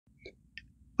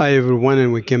Hi everyone,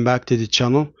 and we came back to the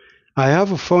channel. I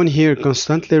have a phone here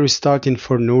constantly restarting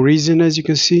for no reason. As you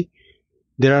can see,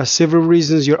 there are several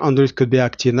reasons your Android could be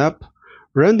acting up.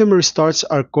 Random restarts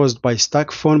are caused by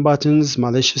stuck phone buttons,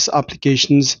 malicious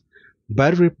applications,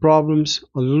 battery problems,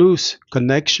 a loose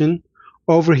connection,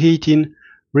 overheating,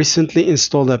 recently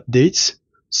installed updates,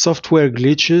 software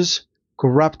glitches,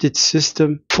 corrupted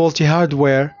system, faulty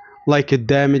hardware like a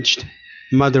damaged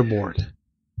motherboard.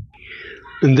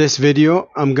 In this video,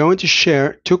 I'm going to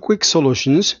share two quick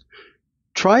solutions.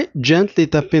 Try gently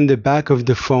tapping the back of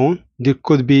the phone. There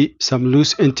could be some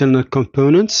loose internal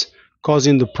components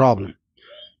causing the problem.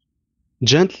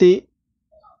 Gently,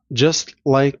 just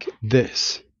like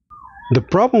this. The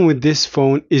problem with this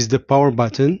phone is the power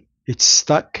button. It's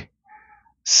stuck.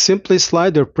 Simply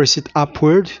slide or press it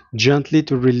upward gently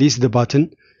to release the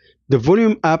button. The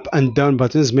volume up and down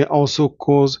buttons may also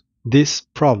cause this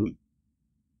problem.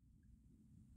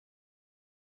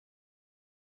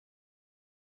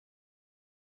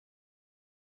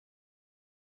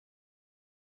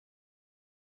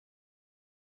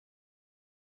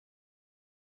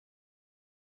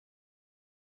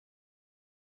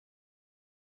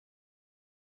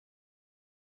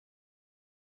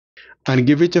 And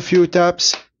give it a few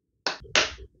taps.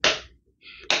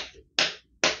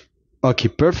 Okay,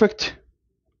 perfect.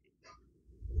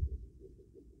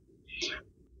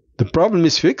 The problem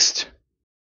is fixed.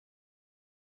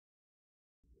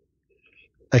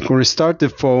 I can restart the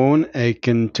phone, I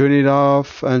can turn it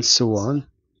off, and so on.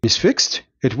 It's fixed.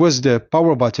 It was the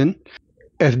power button.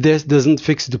 If this doesn't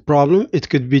fix the problem, it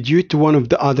could be due to one of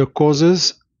the other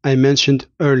causes I mentioned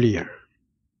earlier.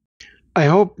 I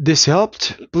hope this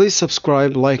helped. Please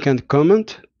subscribe, like, and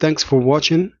comment. Thanks for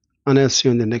watching, and I'll see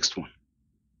you in the next one.